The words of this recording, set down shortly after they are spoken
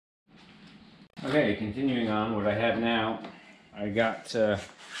Okay, continuing on what I have now, I got a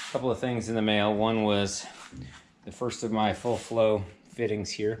couple of things in the mail. One was the first of my full flow fittings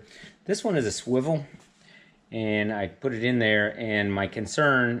here. This one is a swivel, and I put it in there, and my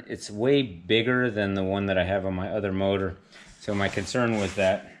concern, it's way bigger than the one that I have on my other motor. So my concern was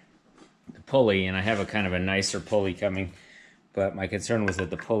that the pulley, and I have a kind of a nicer pulley coming, but my concern was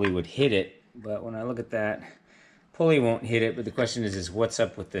that the pulley would hit it. But when I look at that, pulley won't hit it, but the question is what's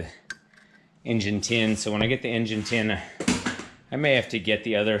up with the engine tin. So when I get the engine tin, I may have to get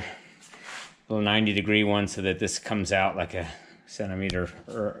the other little 90-degree one so that this comes out like a centimeter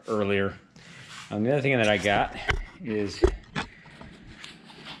earlier. The other thing that I got is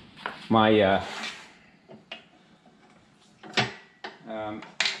my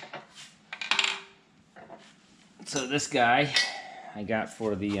so this guy I got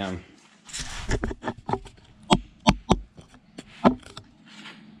for the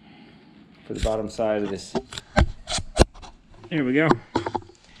bottom side of this. There we go.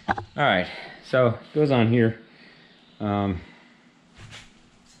 All right, so it goes on here, and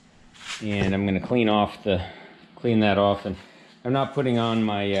I'm going to clean that off, and I'm not putting on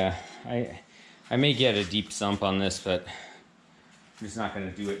my. I may get a deep sump on this, but I'm just not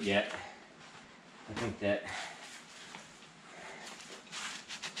going to do it yet. I think that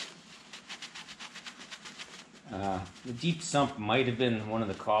the deep sump might have been one of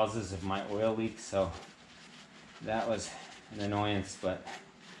the causes of my oil leak, so that was an annoyance, but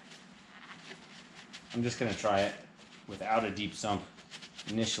I'm just going to try it without a deep sump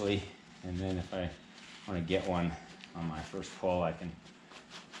initially, and then if I want to get one on my first pull, I can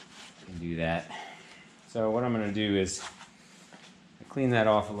do that. So what I'm going to do is clean that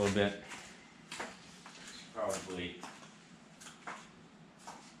off a little bit. Probably,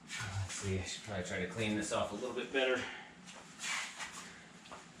 let's see, I should probably try to clean this off a little bit better.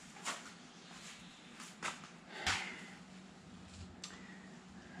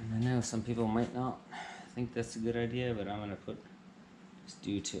 And I know some people might not think that's a good idea, but I'm going to put, just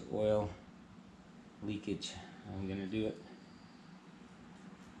due to oil leakage, I'm going to do it.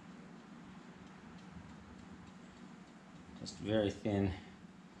 Just very thin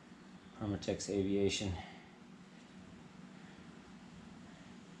Permatex Aviation.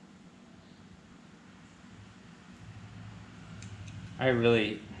 I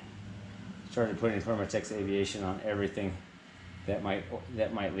really started putting Permatex Aviation on everything that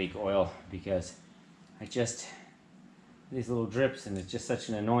might leak oil, because these little drips, and it's just such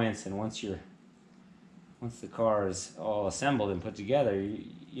an annoyance. And once the car is all assembled and put together,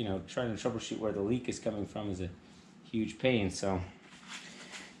 you know, trying to troubleshoot where the leak is coming from is a huge pain. So,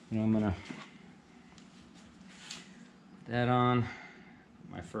 you know, I'm gonna put that on,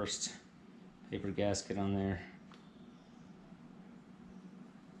 my first paper gasket on there.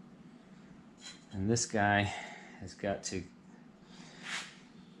 And this guy has got to,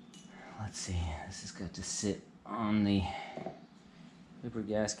 let's see, this has got to sit on the paper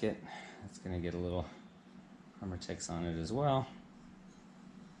gasket. That's going to get a little Permatex on it as well.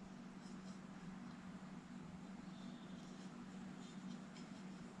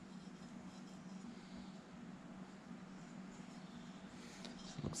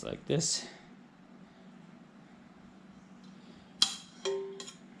 So it looks like this.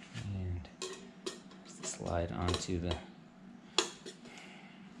 Slide onto the,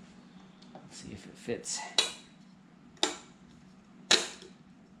 let's see if it fits.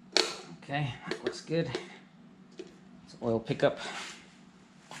 Okay, that looks good. It's oil pickup.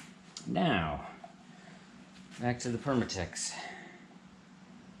 Now, back to the Permatex.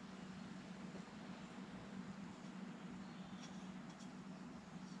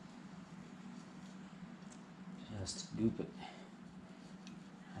 Just goop it.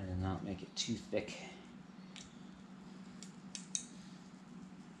 Try to not make it too thick.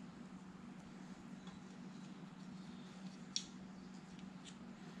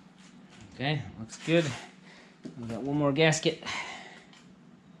 Okay, looks good. We've got one more gasket.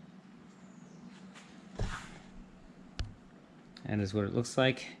 That is what it looks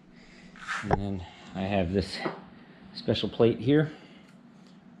like. And then I have this special plate here.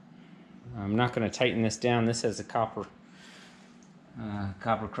 I'm not going to tighten this down. This has a copper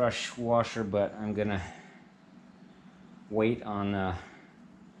crush washer, but I'm going to wait on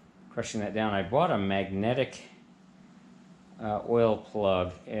crushing that down. I bought a magnetic oil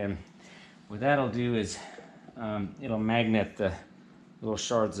plug, and what that'll do is it'll magnet the little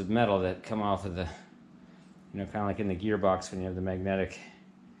shards of metal that come off of the, you know, kind of like in the gearbox when you have the magnetic.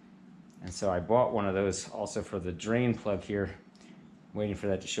 And so I bought one of those also for the drain plug here, waiting for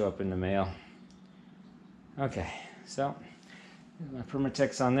that to show up in the mail. Okay, so my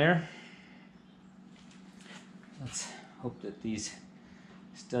Permatex on there. Let's hope that these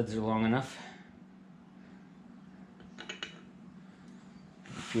studs are long enough.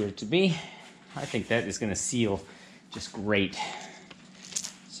 Appear to be. I think that is going to seal just great.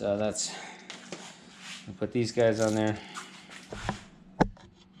 So that's, I'll put these guys on there.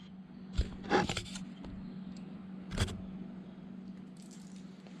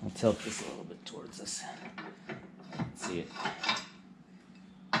 I'll tilt this a little bit towards us. Let's see it.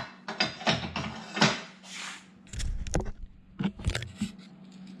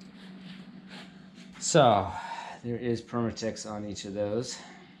 So there is Permatex on each of those.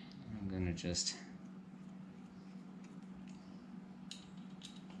 I'm gonna just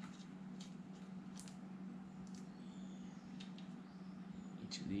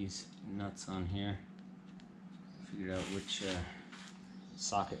each of these nuts on here. Figured out which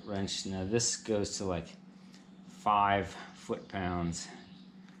socket wrench. Now this goes to like 5 foot-pounds.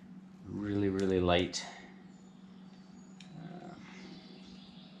 Really, really light.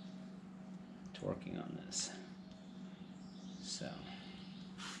 Torquing on this. So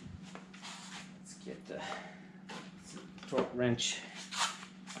let's get the torque wrench.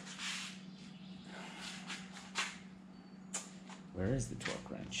 Where is the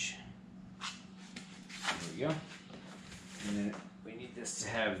torque wrench? There we go. And then we need this to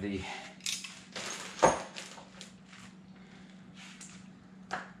have the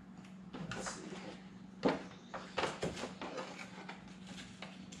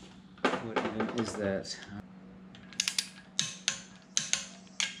is that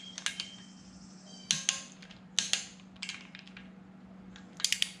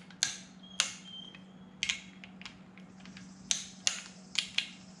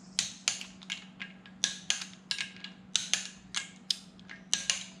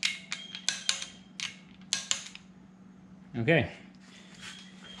okay,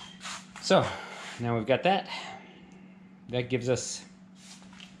 so now we've got that. That gives us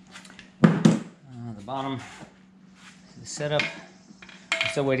the bottom the setup. I'm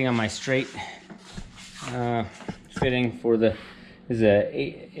still waiting on my straight fitting for the, this is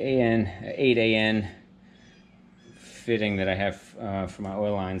a 8AN fitting that I have for my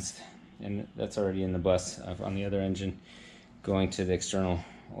oil lines, and that's already in the bus on the other engine going to the external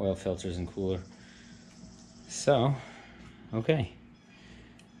oil filters and cooler. So okay,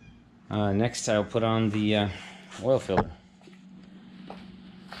 next I'll put on the oil filter.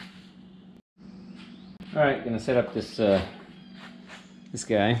 All right, gonna set up this this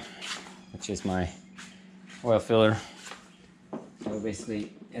guy, which is my oil filler. So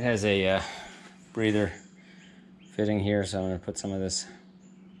basically, it has a breather fitting here, so I'm gonna put some of this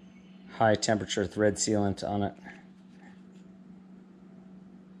high temperature thread sealant on it.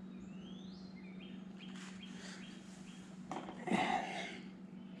 And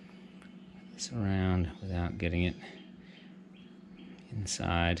put this around without getting it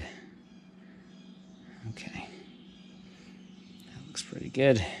inside. Okay, that looks pretty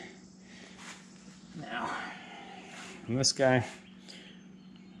good. Now, on this guy,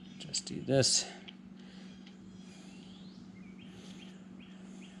 just do this.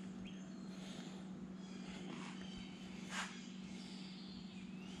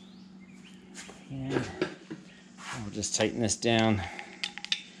 And I'll just tighten this down.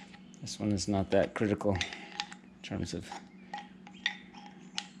 This one is not that critical in terms of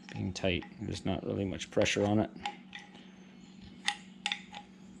being tight. There's not really much pressure on it.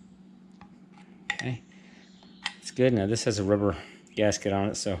 Okay, it's good. Now this has a rubber gasket on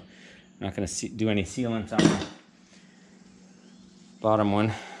it, so I'm not going to do any sealant on the bottom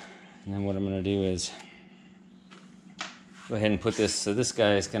one. And then what I'm going to do is go ahead and put this, so this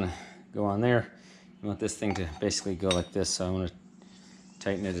guy is going to go on there. I want this thing to basically go like this, so I'm going to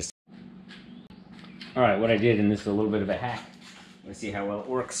tighten it. Alright, what I did, and this is a little bit of a hack, let's see how well it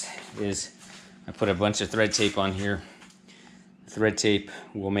works, is I put a bunch of thread tape on here. Thread tape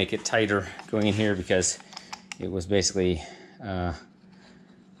will make it tighter going in here because it was basically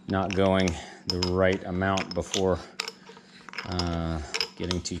not going the right amount before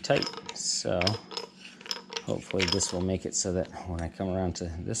getting too tight. So hopefully this will make it so that when I come around to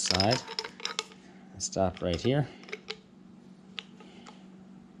this side, I stop right here.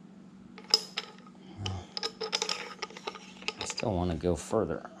 I still want to go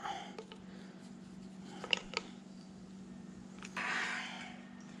further.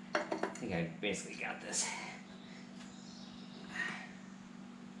 I think I basically got this.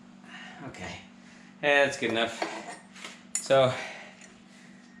 Okay, yeah, that's good enough. So,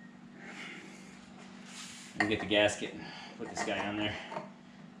 let me get the gasket and put this guy on there.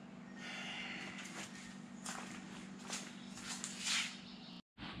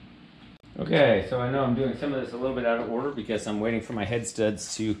 Okay, so I know I'm doing some of this a little bit out of order because I'm waiting for my head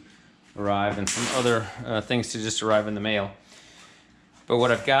studs to arrive and some other things to just arrive in the mail. But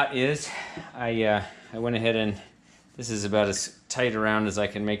what I've got is, I went ahead and, this is about as tight around as I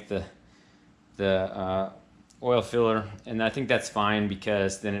can make the oil filler, and I think that's fine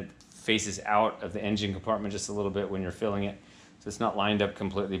because then it faces out of the engine compartment just a little bit when you're filling it. So it's not lined up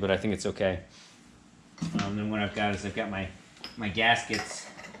completely, but I think it's okay. Then what I've got is I've got my gaskets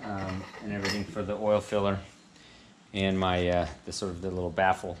and everything for the oil filler, and my the sort of the little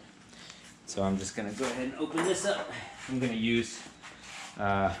baffle. So I'm just gonna go ahead and open this up. I'm gonna use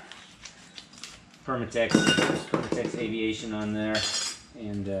Permatex Aviation on there,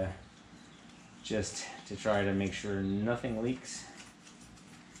 and just to try to make sure nothing leaks.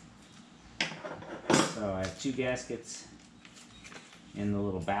 So I have 2 gaskets and the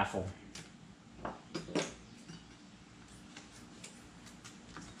little baffle.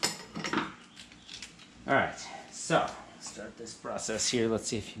 Alright, so start this process here. Let's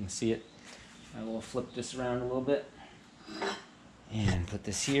see if you can see it. I will flip this around a little bit and put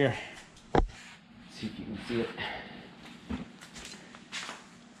this here. See if you can see it.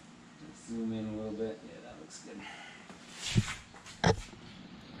 Zoom in a little bit. Yeah, that looks good.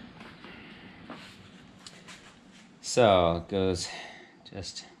 So it goes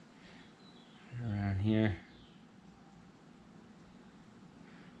just around here.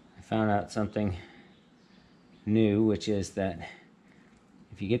 I found out something new, which is that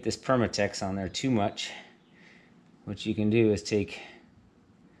if you get this Permatex on there too much, what you can do is take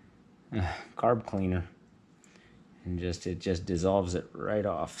a carb cleaner and it just dissolves it right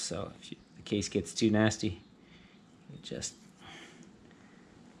off. So if the case gets too nasty, you just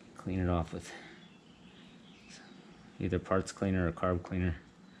clean it off with either parts cleaner or carb cleaner.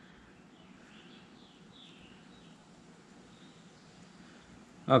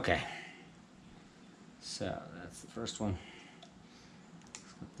 Okay, so that's the first one.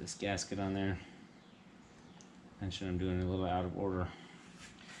 Let's put this gasket on there. Mention I'm doing it a little out of order.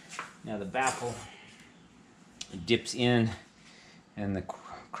 Now the baffle, it dips in and the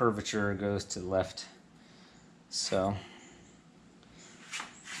curvature goes to the left. So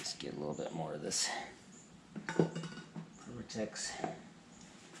just get a little bit more of this Permatex.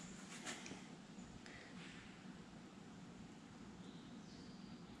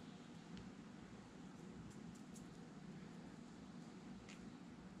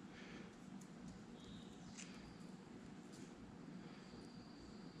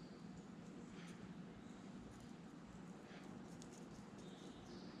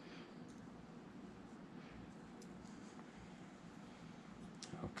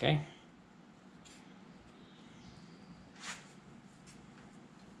 Okay.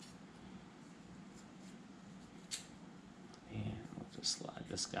 And we'll just slide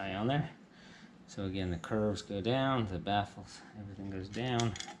this guy on there. So again, the curves go down, the baffles, everything goes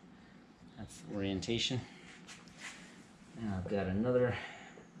down. That's the orientation. Now I've got another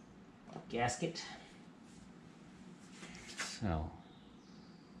gasket. So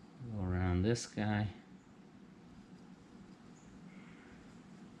go around this guy.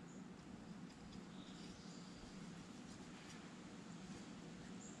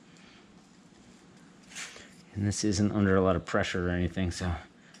 And this isn't under a lot of pressure or anything, so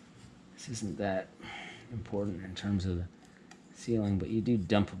this isn't that important in terms of the sealing, but you do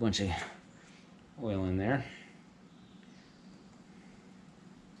dump a bunch of oil in there.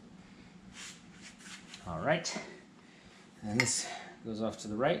 All right, and this goes off to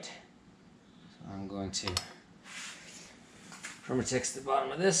the right. So I'm going to Permatex the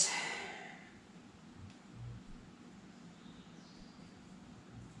bottom of this.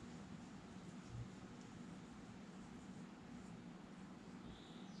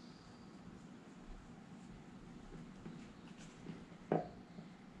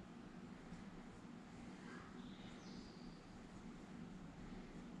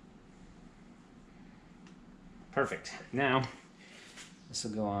 Perfect. Now, this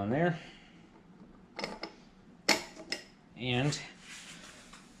will go on there. And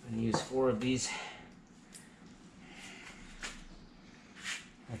I'm going to use 4 of these.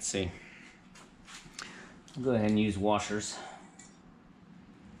 Let's see. I'll go ahead and use washers.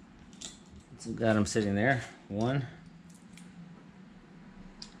 So I've got them sitting there. 1,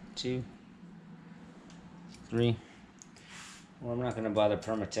 2, 3. Well, I'm not going to bother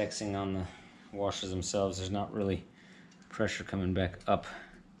permatexing on the washers themselves. There's not really pressure coming back up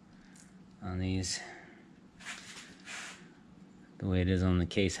on these the way it is on the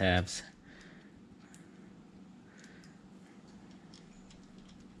case halves.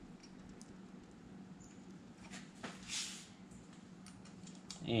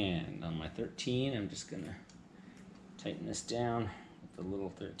 And on my 13, I'm just gonna tighten this down with the little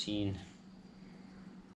 13